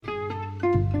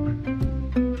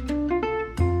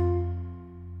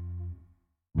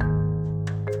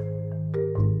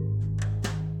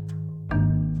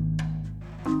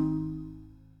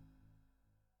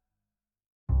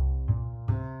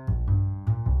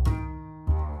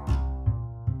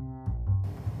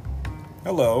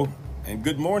Hello, and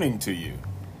good morning to you.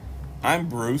 I'm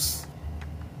Bruce,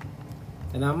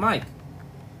 And I'm Mike.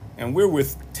 and we're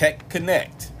with Tech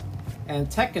Connect. And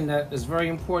TechConnect is very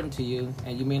important to you,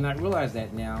 and you may not realize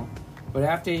that now. But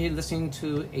after you're listening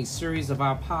to a series of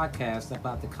our podcasts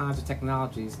about the kinds of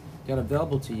technologies that are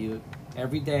available to you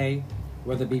every day,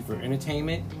 whether it be for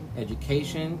entertainment,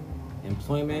 education,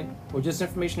 employment, or just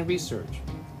information and research,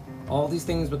 all these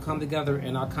things will come together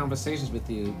in our conversations with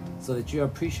you so that you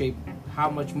appreciate how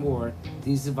much more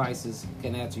these devices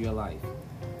can add to your life.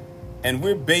 And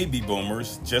we're baby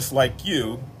boomers, just like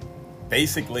you.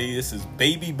 Basically, this is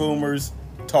baby boomers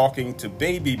talking to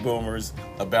baby boomers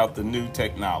about the new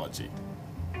technology.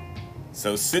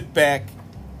 So sit back,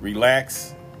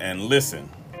 relax, and listen.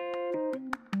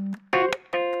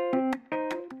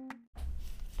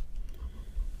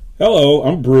 Hello,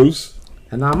 I'm Bruce.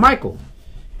 And I'm Michael.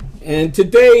 And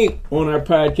today on our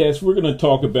podcast, we're going to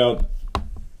talk about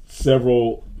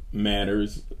several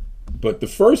matters. But the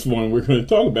first one we're going to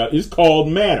talk about is called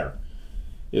Matter.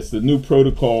 It's the new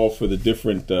protocol for the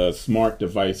different smart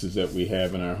devices that we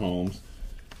have in our homes.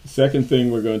 The second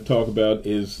thing we're going to talk about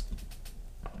is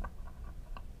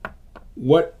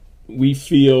what we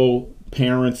feel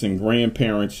parents and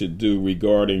grandparents should do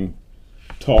regarding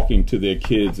talking to their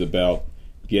kids about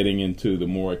getting into the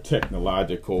more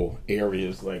technological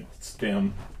areas like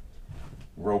STEM,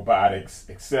 robotics,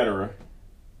 etc.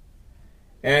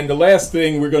 And the last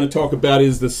thing we're going to talk about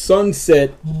is the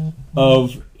sunset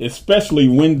of especially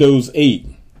Windows 8,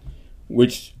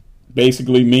 which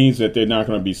basically means that they're not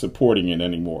going to be supporting it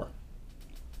anymore.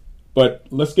 But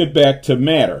let's get back to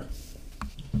Matter.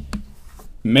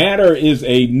 Matter is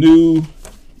a new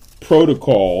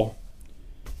protocol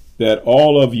that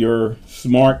all of your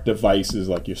smart devices,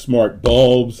 like your smart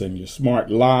bulbs and your smart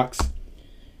locks,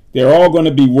 they're all going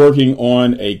to be working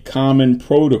on a common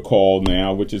protocol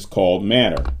now, which is called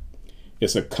Matter.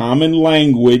 It's a common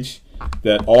language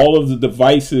that all of the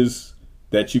devices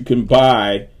that you can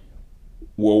buy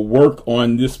will work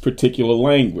on this particular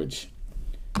language,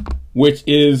 which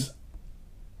is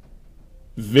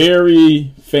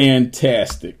very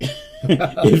fantastic.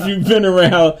 If you've been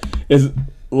around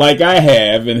like I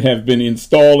have and have been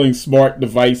installing smart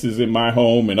devices in my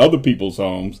home and other people's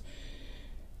homes,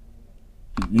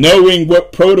 knowing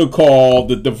what protocol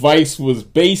the device was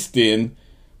based in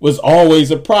was always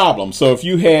a problem. So if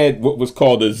you had what was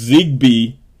called a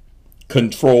Zigbee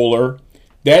controller,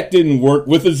 that didn't work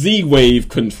with a Z-Wave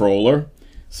controller.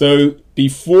 So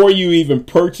before you even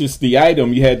purchased the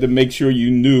item, you had to make sure you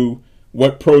knew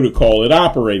what protocol it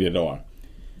operated on.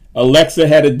 Alexa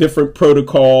had a different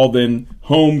protocol than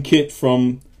HomeKit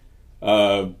from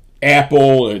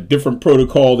Apple, a different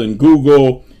protocol than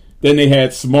Google. Then they had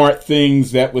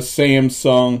SmartThings, that was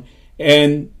Samsung.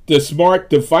 And the smart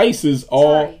devices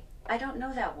Sorry, I don't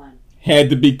know that one. had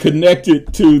to be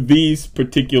connected to these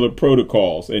particular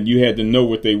protocols. And you had to know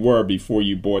what they were before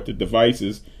you bought the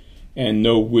devices and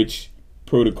know which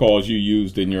protocols you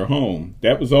used in your home.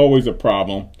 That was always a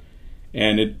problem.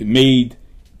 And it made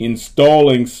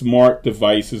installing smart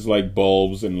devices like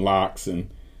bulbs and locks and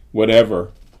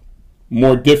whatever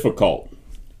more difficult.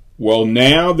 Well,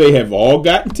 now they have all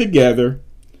gotten together.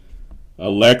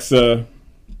 Alexa,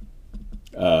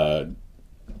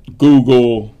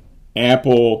 Google,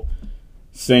 Apple,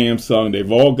 Samsung,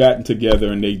 they've all gotten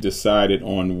together and they decided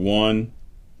on one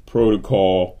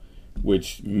protocol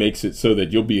which makes it so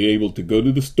that you'll be able to go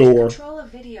to the store Control a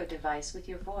video device with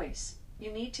your voice.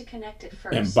 You need to connect it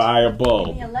first. and buy a In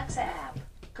bulb. the Alexa app,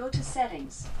 go to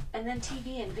Settings, and then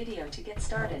TV and Video to get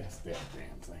started. That's that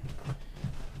damn thing.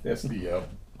 That's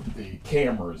the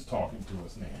camera is talking to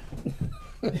us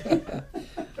now.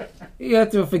 You have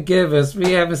to forgive us.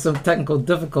 We're having some technical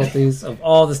difficulties of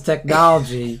all this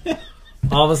technology.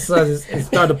 All of a sudden, it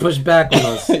started to push back on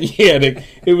us. Yeah,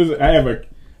 it was. I have a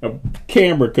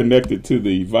camera connected to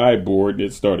the Vibe board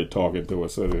that started talking to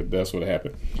us, so that's what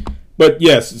happened. But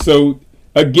yes, so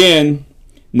again,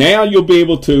 now you'll be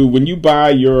able to, when you buy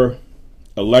your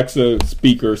Alexa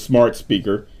speaker, smart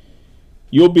speaker,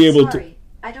 you'll be able Sorry,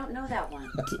 I don't know that one.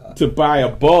 to buy a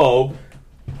bulb.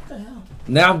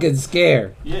 Now I'm getting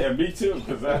scared. Yeah, me too,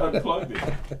 because I unplugged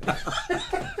it.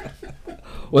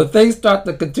 When things start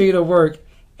to continue to work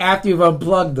after you've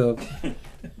unplugged them,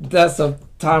 that's a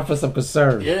time for some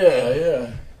concern.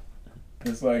 Yeah.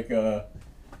 It's like,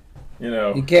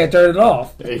 You can't turn it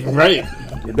off. right.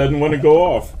 It doesn't want to go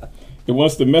off. It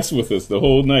wants to mess with us the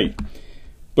whole night.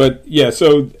 But yeah,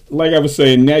 so like I was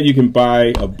saying, now you can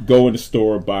go in the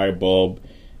store, buy a bulb,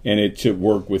 and it should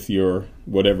work with your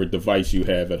whatever device you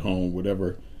have at home,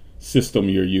 whatever system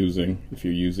you're using. If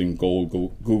you're using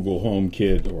Google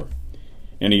HomeKit or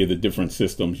any of the different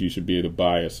systems, you should be able to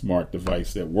buy a smart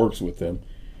device that works with them.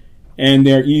 And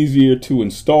they're easier to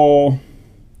install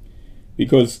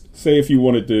because, say, if you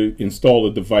wanted to install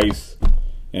a device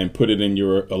and put it in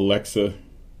your Alexa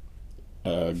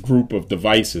group of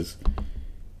devices,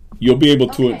 you'll be able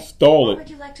to install it. What would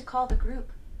you like to call the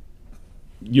group?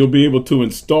 You'll be able to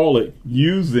install it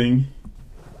using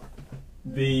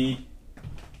the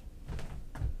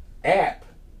app,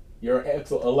 your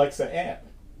Alexa app.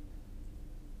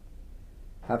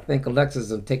 I think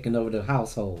Alexa's have taken over the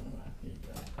household.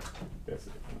 That's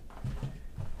it.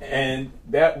 And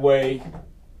that way,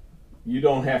 you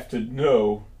don't have to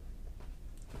know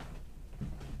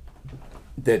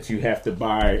that you have to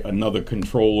buy another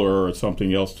controller or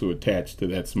something else to attach to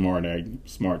that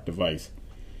smart device.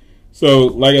 So,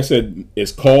 like I said,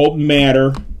 it's called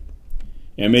Matter,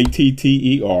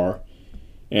 Matter,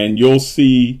 and you'll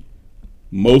see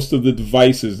most of the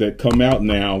devices that come out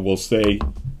now will say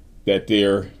that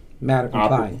they're Matter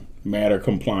compliant. Matter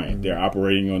compliant. They're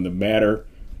operating on the Matter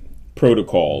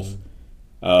protocols.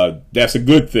 That's a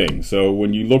good thing. So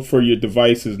when you look for your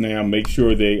devices now, make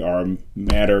sure they are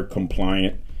Matter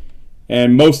compliant.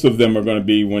 And most of them are going to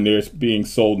be, when they're being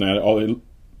sold now,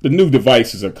 the new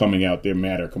devices are coming out, they're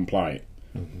Matter compliant.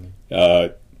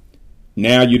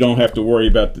 Now you don't have to worry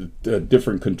about the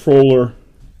different controller.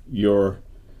 Your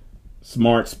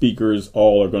smart speakers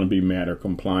all are going to be Matter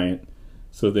compliant,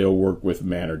 so they'll work with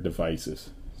Matter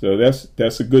devices. So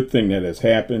that's a good thing that has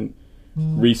happened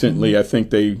recently. I think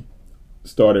they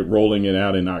started rolling it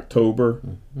out in October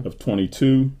of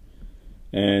 22,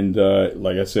 and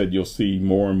like I said, you'll see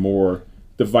more and more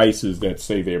devices that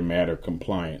say they're Matter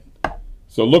compliant.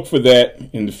 So look for that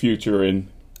in the future, and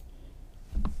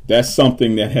that's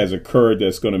something that has occurred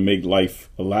that's going to make life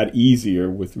a lot easier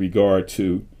with regard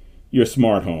to your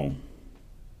smart home.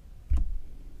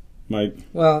 Mike?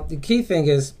 Well, the key thing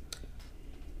is,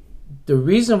 the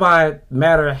reason why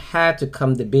Matter had to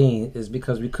come to being is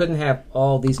because we couldn't have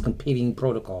all these competing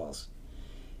protocols.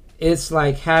 It's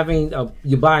like having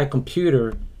you buy a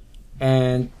computer,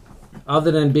 and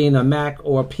other than being a Mac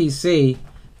or a PC,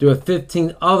 there are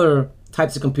 15 other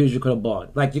types of computers you could have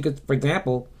bought. Like you could, for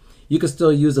example, you could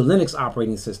still use a Linux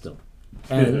operating system.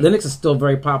 And Linux is still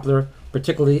very popular,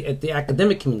 particularly at the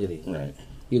academic community. Right.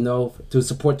 You know, to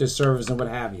support their servers and what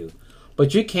have you.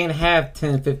 But you can't have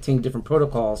 10, 15 different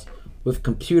protocols with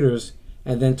computers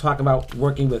and then talk about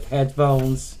working with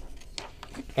headphones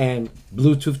and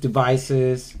Bluetooth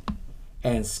devices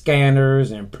and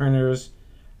scanners and printers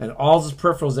and all those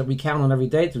peripherals that we count on every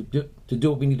day to do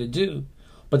what we need to do.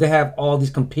 But they have all these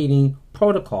competing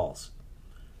protocols.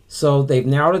 So they've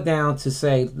narrowed it down to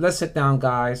say, let's sit down,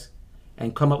 guys,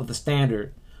 and come up with a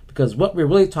standard. Because what we're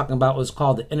really talking about was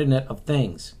called the Internet of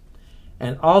Things.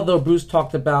 And although Bruce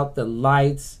talked about the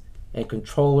lights and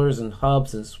controllers and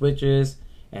hubs and switches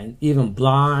and even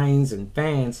blinds and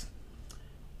fans,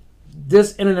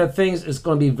 this Internet of Things is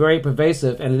going to be very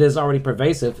pervasive, and it is already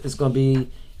pervasive. It's going to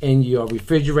be in your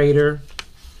refrigerator,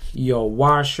 your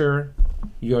washer,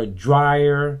 your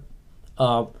dryer.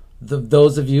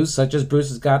 Those of you, such as Bruce,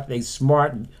 has got a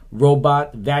smart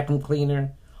robot vacuum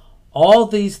cleaner. All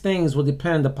these things will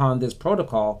depend upon this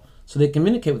protocol so they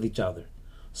communicate with each other.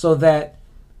 So that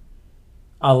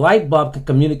a light bulb can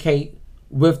communicate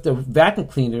with the vacuum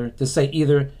cleaner to say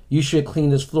either you should clean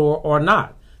this floor or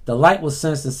not. The light will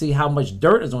sense and see how much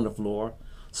dirt is on the floor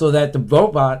so that the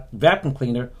robot vacuum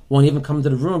cleaner won't even come into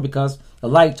the room because the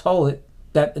light told it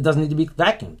that it doesn't need to be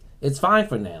vacuumed. It's fine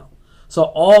for now. So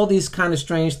all these kind of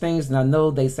strange things, and I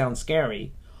know they sound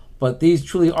scary, but these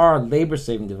truly are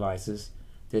labor-saving devices.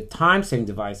 They're time-saving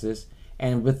devices,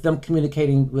 and with them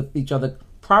communicating with each other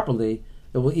properly,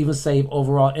 it will even save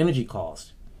overall energy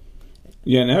costs.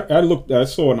 Yeah, and I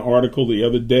saw an article the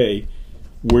other day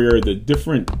where the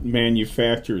different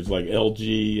manufacturers like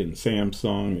LG and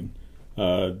Samsung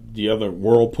and the other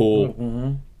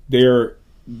Whirlpool, they're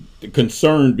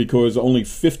concerned because only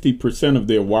 50% of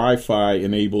their Wi-Fi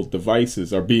enabled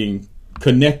devices are being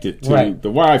connected to the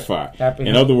Wi-Fi.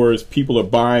 In other words, people are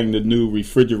buying the new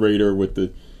refrigerator with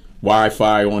the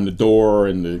Wi-Fi on the door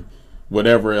and the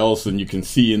whatever else, and you can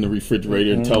see in the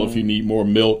refrigerator and tell if you need more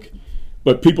milk,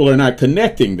 but people are not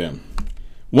connecting them.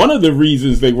 One of the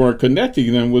reasons they weren't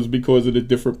connecting them was because of the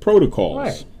different protocols.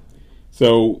 Right.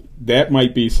 So that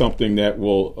might be something that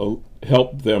will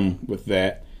help them with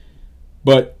that.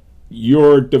 But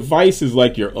your devices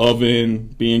like your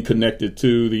oven being connected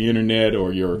to the internet,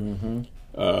 or your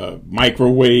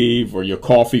microwave, or your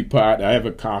coffee pot. I have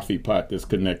a coffee pot that's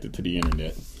connected to the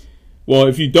internet. Well,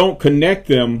 if you don't connect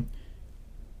them,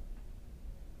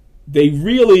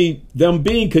 them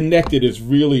being connected is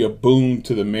really a boon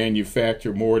to the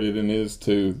manufacturer more than it is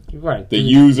to Right. the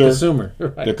user, consumer.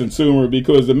 Right. the consumer,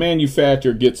 because the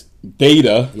manufacturer gets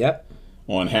data Yep.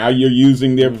 on how you're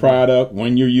using their product,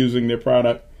 when you're using their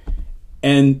product,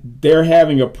 and they're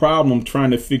having a problem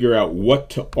trying to figure out what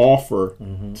to offer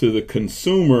to the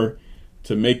consumer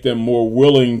to make them more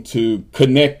willing to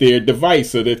connect their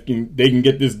device so that they can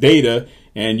get this data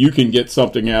and you can get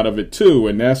something out of it too.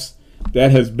 And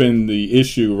that has been the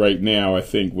issue right now, I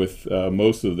think, with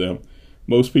most of them.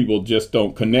 Most people just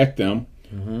don't connect them.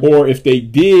 Or if they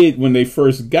did when they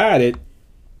first got it,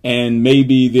 and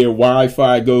maybe their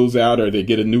Wi-Fi goes out or they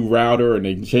get a new router and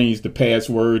they change the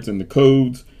passwords and the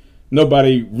codes,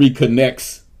 nobody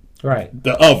reconnects Right.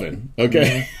 the oven.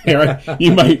 Okay, Right?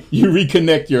 You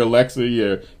reconnect your Alexa,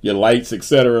 your lights,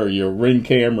 etc., or your Ring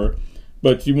camera,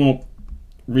 but you won't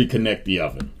reconnect the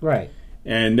oven. Right.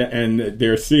 And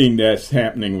they're seeing that's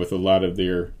happening with a lot of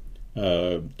their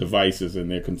devices, and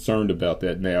they're concerned about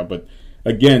that now. But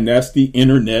again, that's the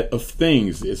Internet of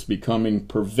Things. It's becoming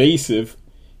pervasive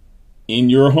in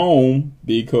your home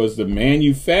because the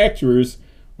manufacturers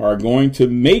are going to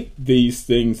make these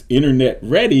things Internet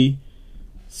ready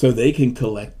so they can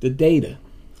collect the data.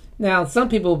 Now, some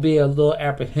people will be a little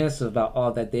apprehensive about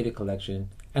all that data collection,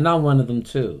 and I'm one of them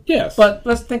too. Yes. But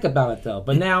let's think about it though.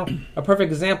 But now, a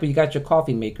perfect example, you got your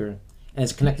coffee maker, and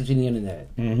it's connected to the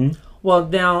internet. Mm-hmm. Well,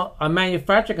 now a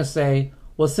manufacturer can say,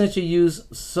 well, since you use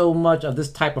so much of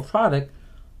this type of product,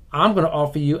 I'm going to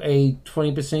offer you a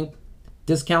 20%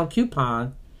 discount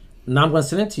coupon, and I'm going to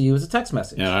send it to you as a text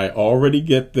message. And I already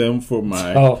get them for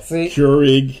my See?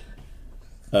 Keurig,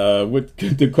 with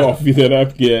the coffee that I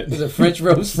get. Is it French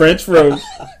roast? French roast.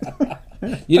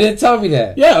 You didn't tell me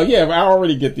that. Yeah, I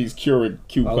already get these Keurig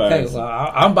coupons. Okay,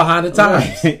 well, I'm behind the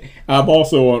times. I'm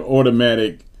also on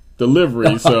automatic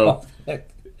delivery, so they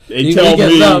you tell get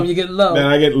me low, you get low. Then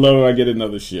I get low, I get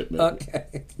another shipment.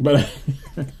 Okay. But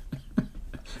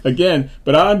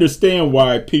but I understand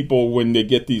why people, when they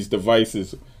get these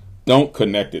devices, don't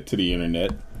connect it to the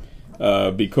internet,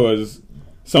 because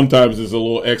sometimes there's a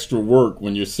little extra work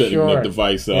when you're setting the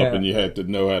device up and you have to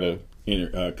know how to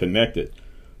connect it.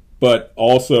 But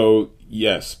also,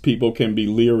 yes, people can be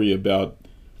leery about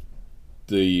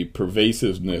the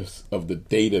pervasiveness of the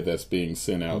data that's being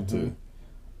sent out to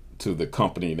the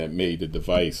company that made the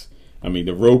device. I mean,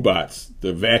 the robots,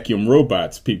 the vacuum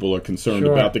robots, people are concerned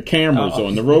about the cameras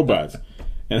on the robots.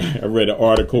 And I read an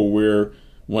article where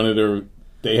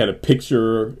they had a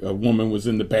picture, a woman was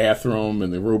in the bathroom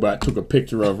and the robot took a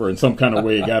picture of her, and some kind of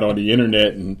way it got on the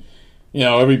internet, and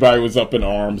everybody was up in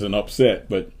arms and upset.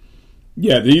 But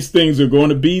yeah, these things are going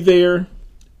to be there.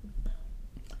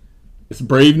 It's a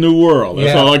brave new world.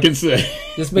 That's all I can say.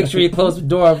 Just make sure you close the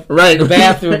door of right. the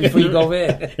bathroom before you go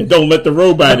in. And don't let the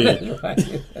robot in.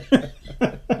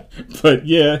 But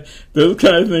yeah, those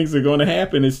kind of things are going to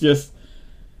happen. It's just...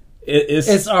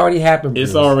 It's already happened, Bruce.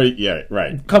 It's already...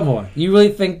 right. Come on. You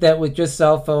really think that with your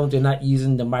cell phone, they're not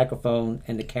using the microphone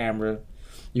and the camera?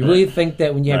 You really think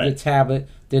that when you have your tablet,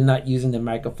 they're not using the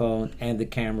microphone and the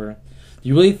camera?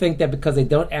 You really think that because they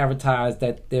don't advertise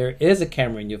that there is a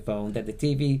camera in your phone, that the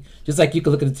TV, just like you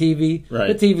can look at the TV,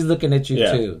 the TV's looking at you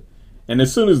too? And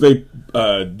as soon as they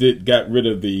got rid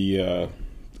of the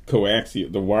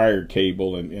coaxial, the wired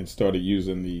cable, and started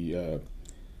using the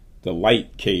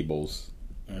light cables,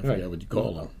 I forget what you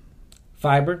call them.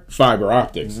 Fiber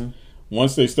optics.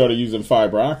 Once they started using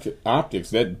fiber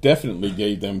optics, that definitely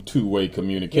gave them two-way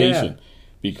communication. Yeah.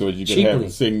 Because you could have a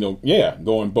signal,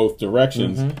 going both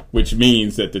directions, which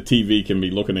means that the TV can be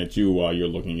looking at you while you're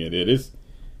looking at it.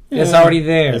 It's already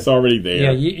there. It's already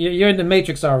there. Yeah, you're in the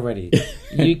Matrix already.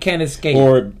 You can't escape.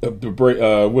 Or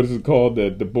what is it called?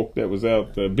 The book that was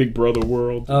out, the Big Brother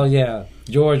World. Oh yeah,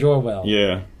 George Orwell.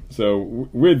 Yeah, so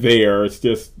we're there. It's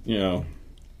just how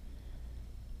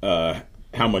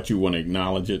much you want to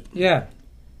acknowledge it. Yeah,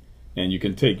 and you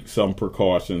can take some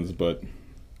precautions, but.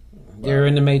 You're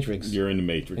in the Matrix. You're in the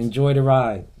Matrix. Enjoy the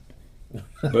ride.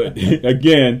 But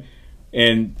again,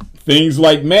 and things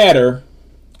like Matter,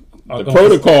 the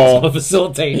protocol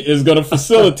is going to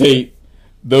facilitate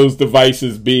those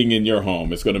devices being in your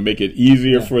home. It's going to make it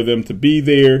easier for them to be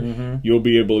there. You'll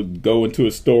be able to go into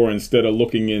a store instead of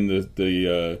looking in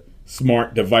the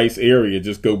smart device area.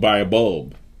 Just go buy a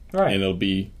bulb, and it'll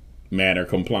be Matter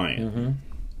compliant.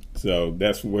 So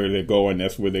that's where they're going.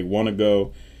 That's where they want to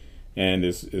go, and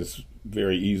it's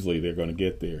very easily they're going to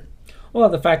get there. Well,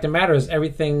 the fact of the matter is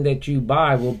everything that you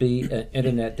buy will be an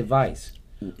internet device.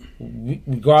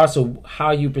 Regardless of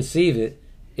how you perceive it,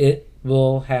 it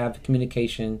will have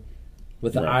communication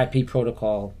with the IP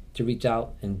protocol to reach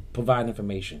out and provide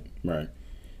information. Right.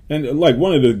 And like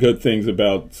one of the good things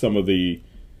about some of the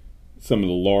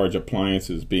large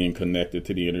appliances being connected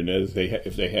to the internet is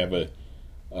if they have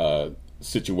a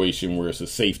situation where it's a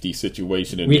safety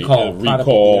situation and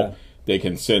recall, they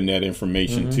can send that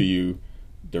information to you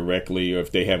directly. Or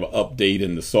if they have an update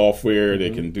in the software, they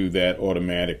can do that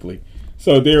automatically.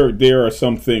 So there are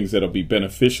some things that'll be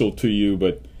beneficial to you,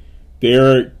 but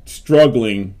they're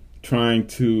struggling trying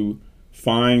to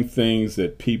find things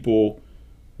that people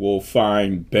will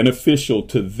find beneficial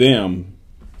to them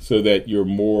so that you're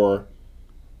more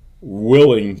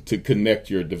willing to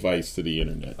connect your device to the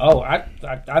internet. Oh,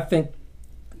 I think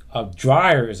a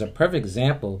dryer is a perfect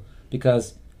example,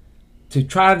 because to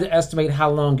try to estimate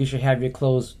how long you should have your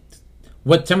clothes,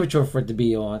 what temperature for it to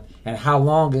be on, and how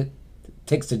long it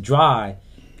takes to dry,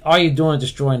 all you're doing is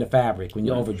destroying the fabric when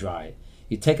you over dry it.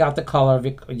 You take out the color of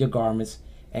your garments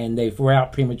and they wear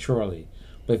out prematurely.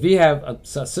 But if you have a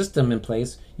system in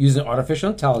place using artificial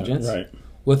intelligence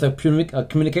with a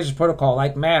communications protocol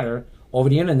like Matter over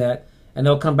the internet, and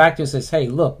they'll come back to you and say, hey,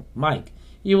 look, Mike,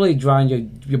 you're really drying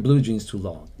your blue jeans too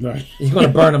long. Right. You're going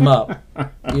to burn them up,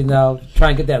 try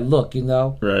and get that look,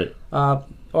 Right.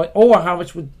 Or how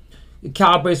much it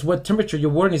calibrates what temperature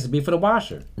your water needs to be for the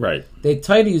washer. Right. They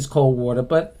tell you to use cold water,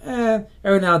 but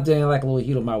every now and then I like a little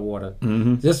heat on my water,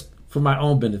 just for my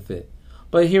own benefit.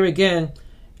 But here again,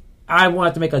 I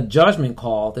wanted to make a judgment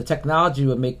call. The technology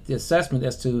would make the assessment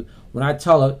as to when I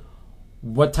tell it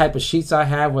what type of sheets I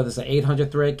have, whether it's an 800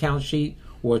 thread count sheet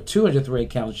or a 200 thread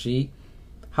count sheet,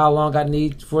 how long I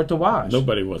need for it to wash.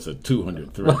 Nobody wants a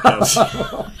 200 thread count sheet.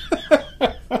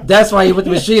 That's why you put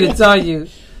the machine to tell you,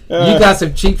 you got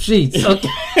some cheap sheets.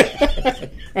 Okay.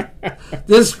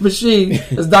 This machine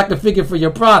is not configured for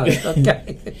your product.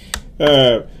 Okay.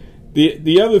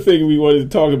 The other thing we wanted to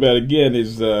talk about again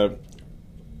is a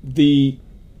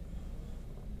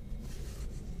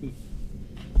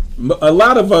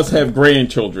lot of us have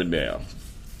grandchildren now,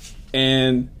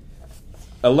 and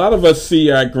a lot of us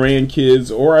see our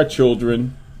grandkids or our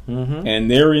children, and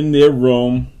they're in their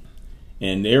room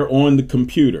and they're on the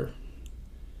computer.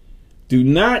 Do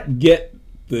not get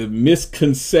the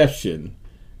misconception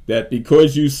that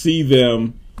because you see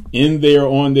them in there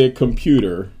on their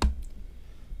computer,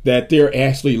 that they're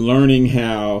actually learning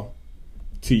how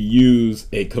to use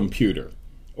a computer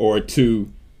or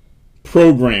to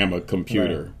program a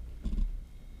computer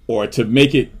or to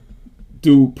make it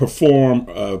perform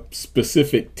a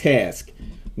specific task.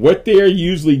 What they're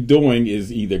usually doing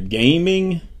is either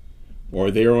gaming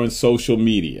or they're on social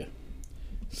media.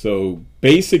 So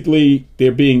basically,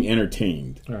 they're being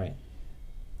entertained. Right.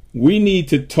 We need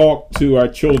to talk to our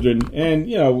children, and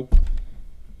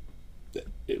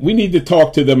we need to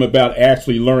talk to them about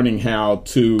actually learning how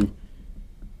to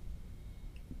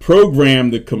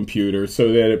program the computer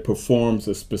so that it performs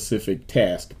a specific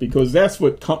task, because that's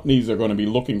what companies are going to be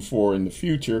looking for in the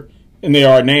future, and they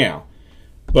are now.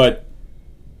 But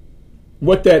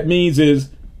what that means is,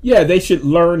 they should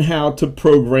learn how to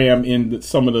program in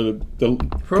some of the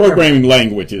programming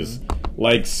languages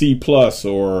like C++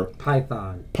 or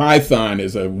Python. Python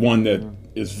is one that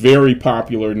is very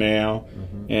popular now,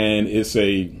 and it's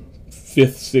a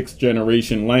 5th, 6th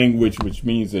generation language, which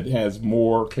means it has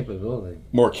more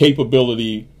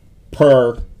capability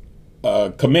per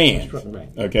command. Right.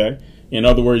 Okay, in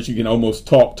other words, you can almost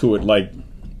talk to it like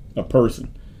a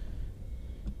person.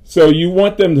 So you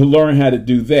want them to learn how to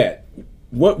do that.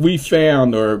 What we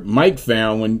found, or Mike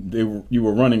found, when you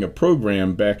were running a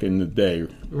program back in the day,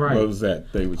 right? What was that?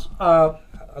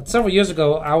 Several years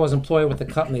ago, I was employed with a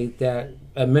company that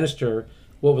administered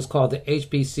what was called the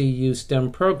HBCU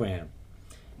STEM program.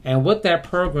 And what that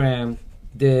program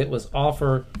did was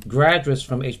offer graduates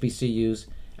from HBCUs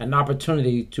an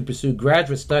opportunity to pursue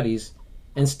graduate studies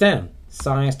in STEM,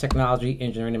 science, technology,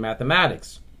 engineering, and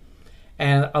mathematics.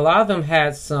 And a lot of them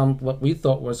had some, what we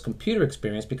thought was computer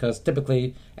experience, because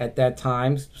typically at that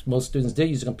time, most students did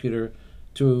use a computer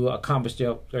to accomplish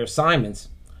their assignments.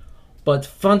 But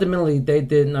fundamentally, they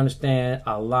didn't understand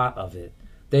a lot of it.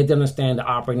 They didn't understand the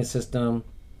operating system.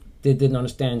 They didn't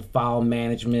understand file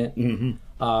management,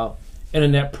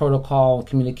 internet protocol,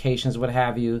 communications, what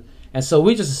have you. And so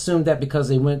we just assumed that because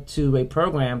they went to a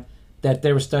program that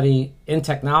they were studying in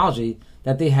technology,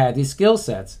 that they had these skill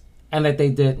sets, and that they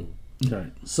didn't.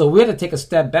 Right. So we had to take a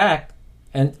step back,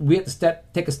 and we had to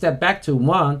take a step back to,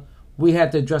 one, we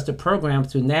had to address the program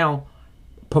to now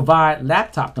provide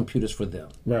laptop computers for them.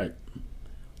 Right.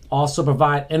 Also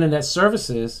provide internet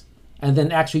services, and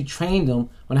then actually train them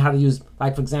on how to use,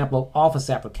 like, for example, Office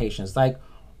applications like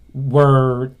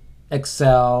Word,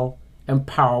 Excel, and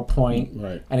PowerPoint,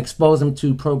 right, and expose them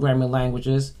to programming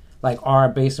languages like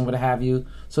R-based and what have you,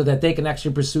 so that they can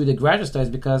actually pursue their graduate studies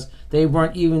because they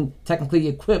weren't even technically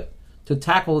equipped to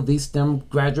tackle these STEM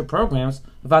graduate programs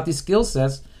without these skill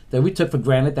sets that we took for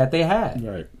granted that they had.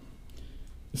 Right.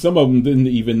 Some of them didn't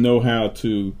even know how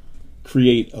to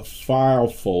create a file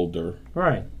folder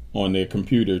Right. on their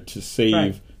computer to save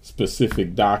Right.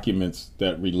 specific documents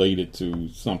that related to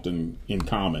something in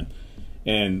common.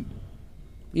 And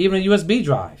Even a USB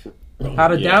drive. How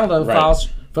to yeah, download right. files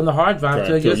from the hard drive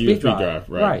to a USB drive.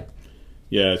 Right. Right.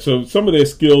 Yeah, so some of their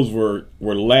skills were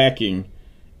lacking,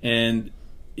 and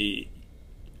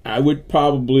I would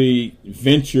probably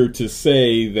venture to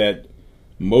say that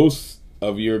most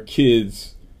of your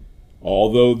kids,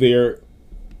 although they're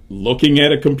looking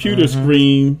at a computer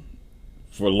screen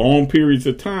for long periods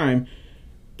of time,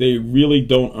 they really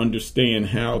don't understand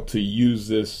how to use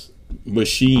this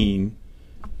machine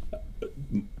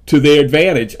to their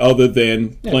advantage, other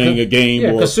than playing a game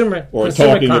or consumer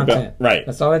talking content. about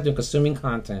That's all they do, consuming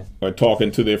content. or talking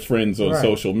to their friends on Right.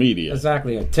 social media.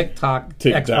 Exactly. Or TikTok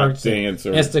Dance experts,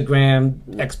 or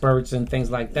Instagram experts, and things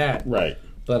like that. right.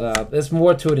 But there's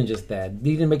more to it than just that.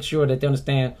 You need to make sure that they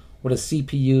understand what a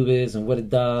CPU is and what it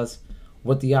does,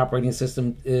 what the operating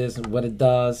system is and what it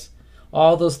does.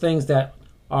 All those things that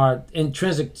are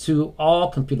intrinsic to all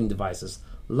computing devices,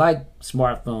 like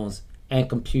smartphones and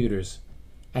computers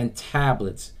and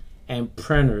tablets and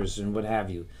printers and what have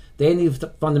you. They need to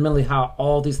fundamentally how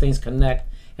all these things connect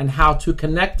and how to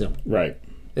connect them. Right.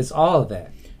 It's all of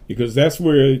that. Because that's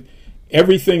where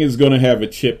everything is going to have a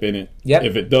chip in it. Yep.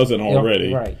 If it doesn't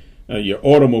already. Yep, right. Your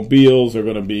automobiles are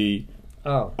going to be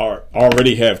Oh.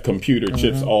 already have computer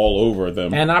chips all over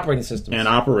them And operating systems. and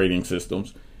operating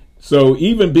systems. So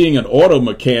even being an auto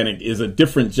mechanic is a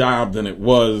different job than it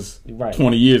was Right.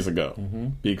 20 years ago,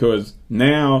 because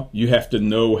now you have to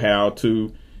know how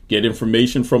to get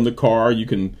information from the car. You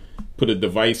can put a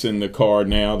device in the car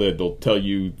now that'll tell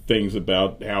you things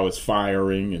about how it's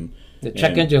firing and The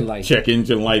check engine light. Check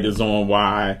engine light is on.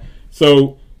 Why?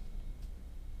 So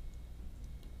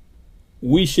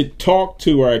we should talk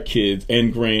to our kids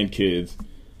and grandkids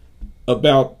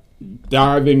about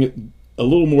diving a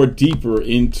little more deeper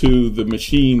into the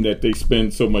machine that they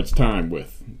spend so much time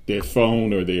with, their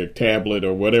phone or their tablet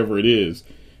or whatever it is,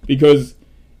 because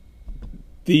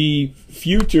the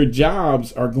future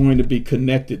jobs are going to be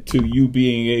connected to you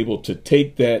being able to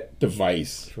take that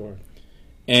device Sure.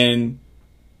 and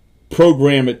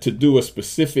program it to do a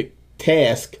specific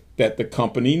task that the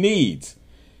company needs.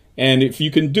 And if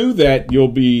you can do that, you'll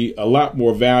be a lot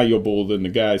more valuable than the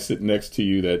guy sitting next to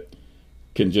you that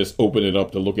can just open it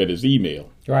up to look at his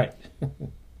email. Right.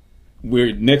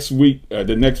 We're next week,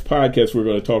 the next podcast, we're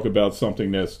going to talk about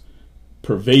something that's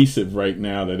pervasive right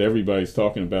now that everybody's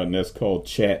talking about, and that's called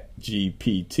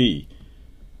ChatGPT.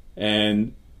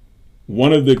 And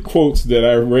one of the quotes that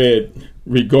I read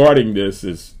regarding this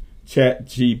is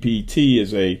ChatGPT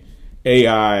is a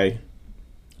AI,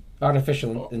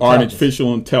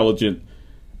 artificial intelligent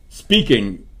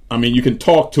speaking. I mean, you can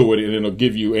talk to it and it'll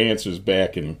give you answers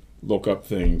back and look up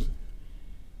things.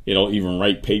 It'll even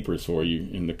write papers for you,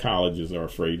 and the colleges are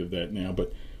afraid of that now.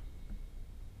 But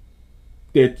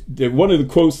one of the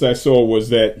quotes I saw was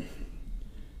that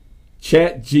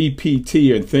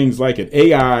ChatGPT and things like it,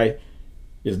 AI,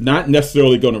 is not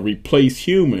necessarily going to replace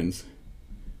humans,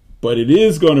 but it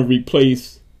is going to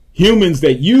replace humans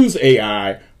that use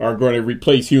AI are going to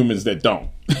replace humans that don't.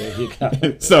 There you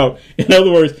go. So, in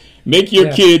other words, make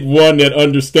your kid one that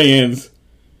understands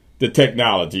the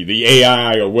technology, the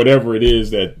AI or whatever it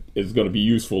is that is going to be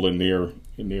useful in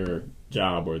their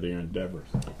job or their endeavors.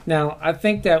 Now, I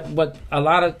think that what a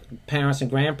lot of parents and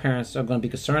grandparents are going to be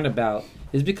concerned about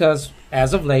is because,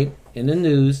 as of late, in the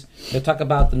news, they talk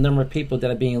about the number of people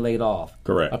that are being laid off.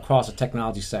 Correct. Across the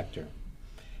technology sector.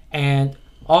 And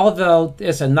although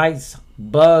it's a nice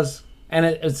buzz, and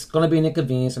it's going to be an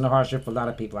inconvenience and a hardship for a lot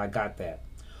of people, I got that.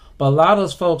 But a lot of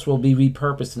those folks will be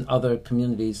repurposed in other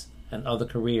communities and other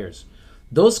careers.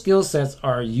 Those skill sets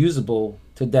are usable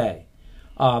today.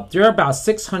 There are about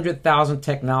 600,000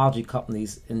 technology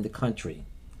companies in the country.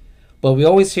 But we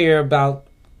always hear about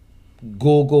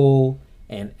Google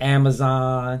and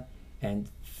Amazon and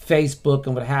Facebook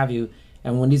and what have you.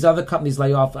 And when these other companies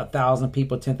lay off 1,000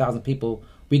 people, 10,000 people,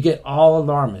 we get all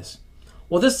alarmist.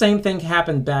 Well, this same thing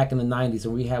happened back in the 90s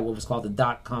when we had what was called the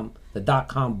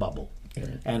dot-com bubble.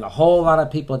 Okay. And a whole lot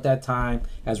of people at that time,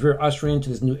 as we were ushering into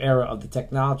this new era of the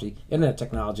technology, internet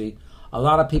technology, a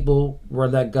lot of people were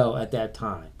let go at that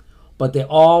time. But they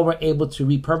all were able to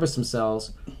repurpose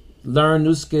themselves, learn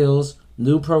new skills,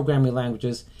 new programming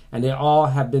languages, and they all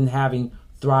have been having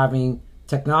thriving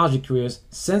technology careers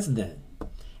since then.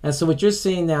 And so what you're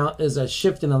seeing now is a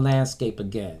shift in the landscape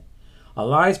again. A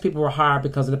lot of these people were hired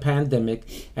because of the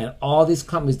pandemic, and all these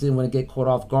companies didn't want to get caught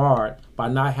off guard by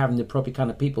not having the appropriate kind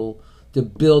of people to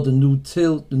build the new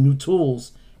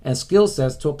tools and skill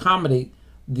sets to accommodate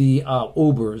the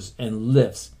Ubers and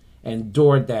Lyfts and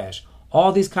DoorDash.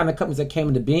 All these kind of companies that came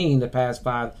into being in the past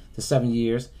 5 to 7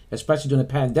 years, especially during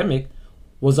the pandemic,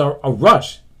 was a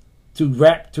rush to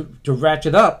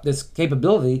ratchet up this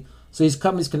capability so these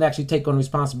companies can actually take on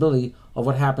responsibility of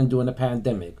what happened during the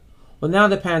pandemic. Well, now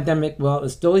the pandemic, well,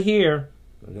 it's still here.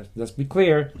 Let's be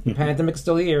clear. The pandemic is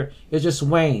still here. It's just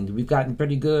waned. We've gotten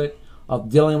pretty good of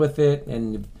dealing with it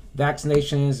and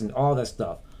vaccinations and all that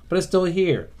stuff. But it's still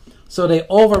here. So they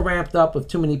over-ramped up with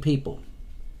too many people.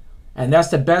 And that's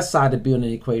the best side of being in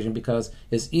the equation, because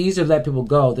it's easier to let people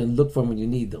go than look for them when you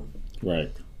need them.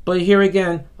 Right. But here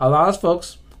again, a lot of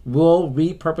folks will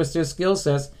repurpose their skill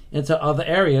sets into other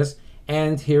areas.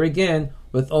 And here again,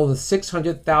 with over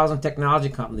 600,000 technology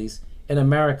companies in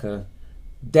America,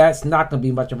 that's not going to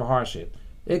be much of a hardship.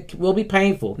 It will be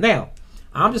painful. Now,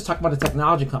 I'm just talking about the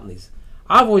technology companies.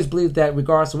 I've always believed that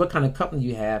regardless of what kind of company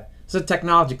you have, it's a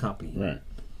technology company. Right.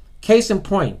 Case in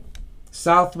point,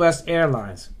 Southwest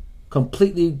Airlines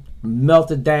completely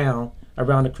melted down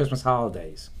around the Christmas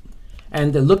holidays.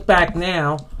 And to look back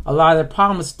now, a lot of their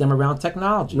problems stem around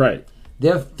technology. Right.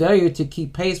 Their failure to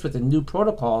keep pace with the new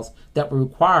protocols that were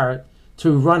required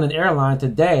to run an airline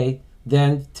today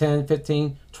than 10,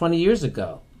 15, 20 years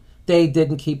ago. They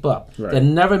didn't keep up. Right. They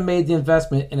never made the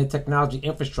investment in the technology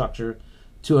infrastructure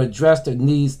to address the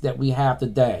needs that we have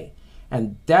today.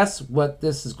 And that's what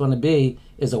this is going to be,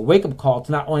 is a wake-up call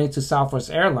to not only to Southwest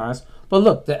Airlines, but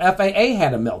look, the FAA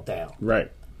had a meltdown.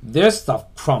 Right. Their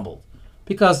stuff crumbled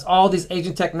because all these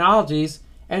aging technologies,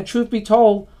 and truth be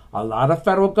told, a lot of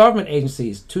federal government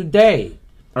agencies today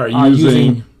are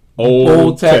using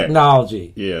old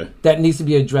technology Yeah. that needs to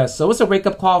be addressed. So it's a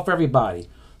wake-up call for everybody.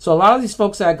 So a lot of these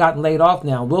folks that have gotten laid off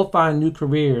now will find new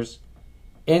careers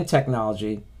in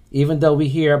technology, even though we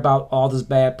hear about all this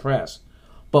bad press.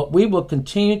 But we will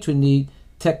continue to need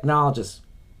technologists,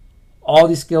 all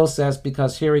these skill sets,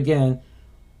 because here again,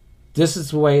 this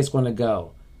is the way it's going to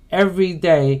go. Every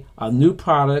day, a new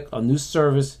product, a new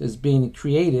service is being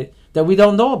created that we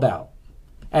don't know about.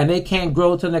 And they can't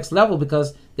grow to the next level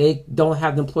because they don't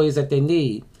have the employees that they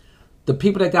need. The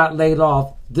people that got laid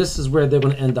off, this is where they're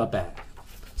going to end up at.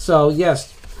 So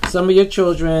yes, some of your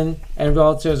children and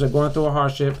relatives are going through a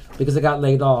hardship because they got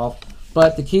laid off.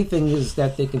 But the key thing is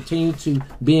that they continue to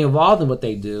be involved in what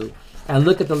they do and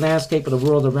look at the landscape of the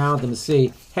world around them and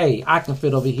see, hey, I can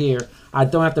fit over here. I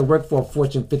don't have to work for a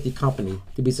Fortune 50 company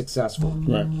to be successful.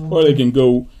 Right. Or they can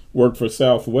go work for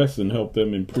Southwest and help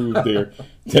them improve their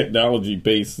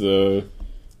technology-based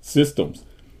systems.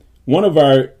 One of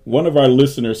our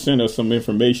listeners sent us some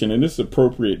information, and this is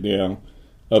appropriate now,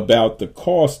 about the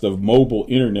cost of mobile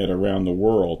internet around the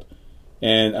world.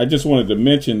 And I just wanted to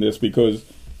mention this because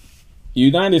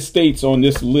United States on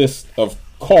this list of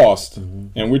cost,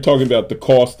 and we're talking about the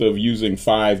cost of using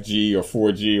 5G or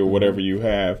 4G or whatever you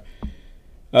have,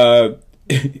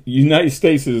 United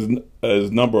States is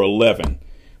number 11.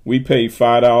 We pay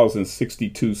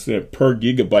 $5.62 per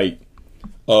gigabyte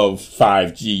of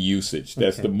 5G usage.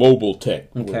 That's the mobile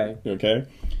tech. Okay.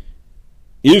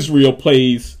 Israel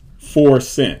pays 4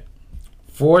 cents.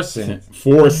 4 cents.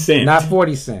 4 cents. Not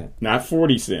 40 cents. Not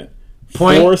 40 cents.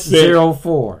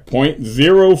 0.04.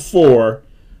 0.04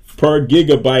 per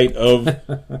gigabyte of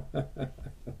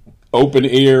open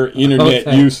air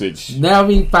internet usage. Now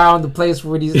we found the place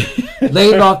where these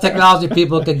laid off technology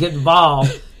people can get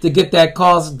involved to get that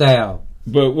cost down.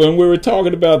 But when we were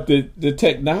talking about the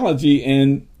technology,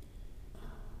 and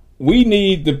we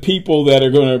need the people that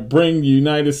are going to bring the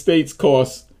United States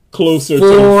costs closer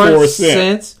to 4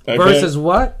 cents. Versus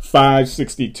what?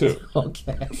 $5.62.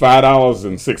 Okay.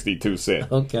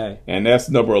 $5.62. Okay. And that's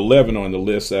number 11 on the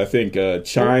list. I think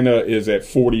China is at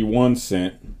 41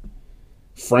 cents.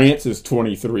 France is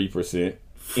 23%.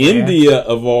 India,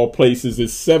 of all places,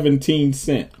 is 17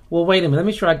 cents. Well, wait a minute. Let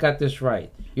me sure I got this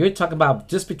right. You're talking about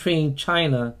just between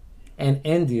China and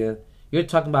India, you're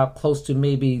talking about close to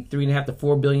maybe 3.5 to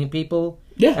 4 billion people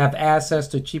have access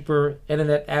to cheaper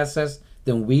internet access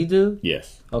than we do?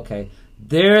 Yes. Okay.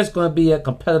 There's going to be a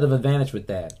competitive advantage with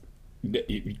that.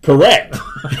 Correct.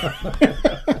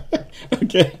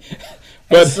 Okay.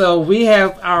 But so we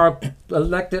have our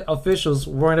elected officials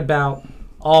worrying about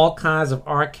all kinds of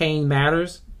arcane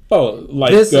matters. Oh,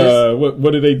 like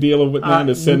what are they dealing with now?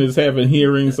 The Senate's having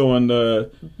hearings on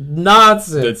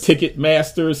nonsense. The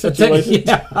Ticketmaster situation.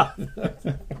 Yeah.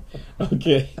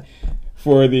 Okay.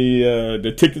 For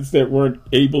the tickets that weren't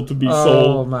able to be sold.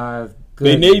 Oh my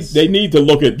goodness. They need to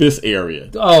look at this area.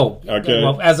 Oh, okay.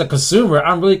 Well, as a consumer,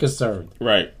 I'm really concerned.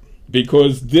 Right.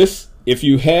 Because this, if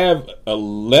you have a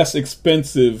less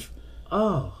expensive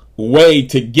way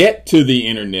to get to the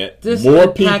internet, This more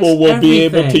impacts people will be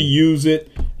able everything. to use it,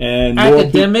 and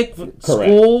Academic, Correct.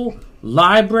 school,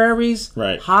 libraries,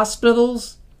 Right.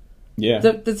 hospitals. Yeah.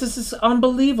 This is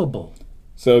unbelievable.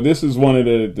 So this is one of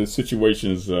the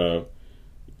situations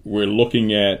we're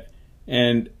looking at,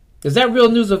 and Is that real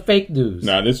news or fake news?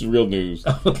 now this is real news.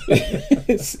 Okay.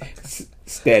 It's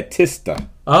Statista.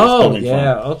 Oh, coming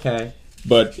yeah. from. Okay.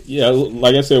 But yeah,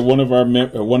 like I said, one of our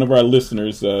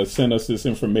listeners sent us this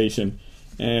information,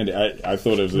 and I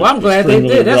thought it was Well, I'm glad they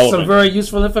extremely did. That's some relevant. very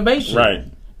useful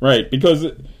information. Right, because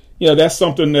that's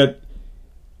something that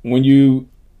when you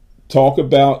talk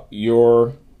about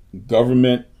your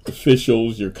government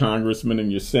officials, your congressmen and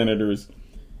your senators,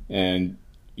 and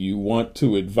you want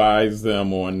to advise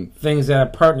them on Things that are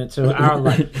pertinent to our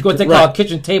life. What they call Right.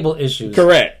 kitchen table issues.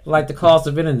 correct. Like the cost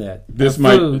of internet. This and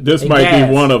might food, this and might gas.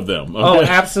 be one of them. Oh, Okay?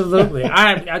 absolutely.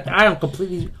 I am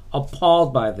completely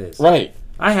appalled by this. Right.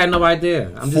 I had no idea.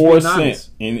 I'm just 4 being cents honest.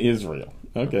 in Israel.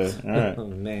 Okay, all right. Oh,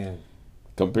 man.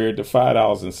 Compared to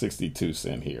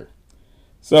 $5.62 here.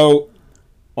 So,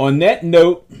 on that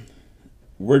note,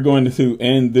 we're going to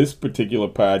end this particular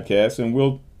podcast, and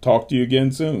we'll talk to you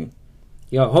again soon.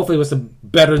 Yo, hopefully with some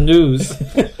better news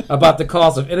about the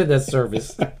cost of internet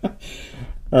service. All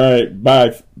right,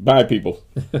 bye, people.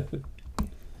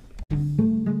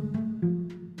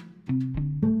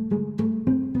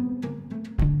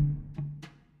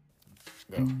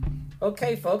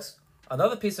 Okay, folks.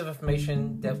 Another piece of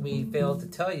information that we failed to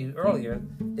tell you earlier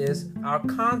is our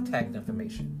contact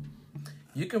information.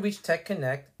 You can reach Tech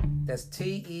Connect, that's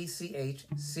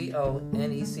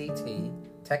TECHCONECT,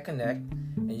 Tech Connect,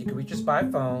 and you can reach us by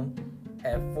phone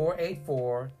at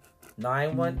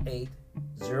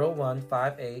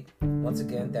 484-918-0158. Once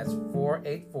again, that's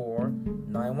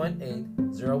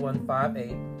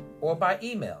 484-918-0158, or by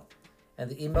email. And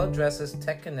the email address is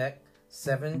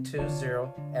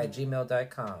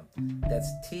techconnect720@gmail.com.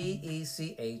 That's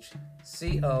TECHCONECT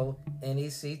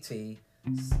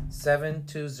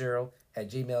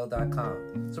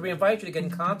 720@gmail.com. So we invite you to get in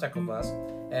contact with us,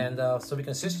 and so we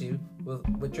can assist you with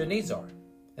what your needs are.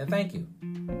 And thank you.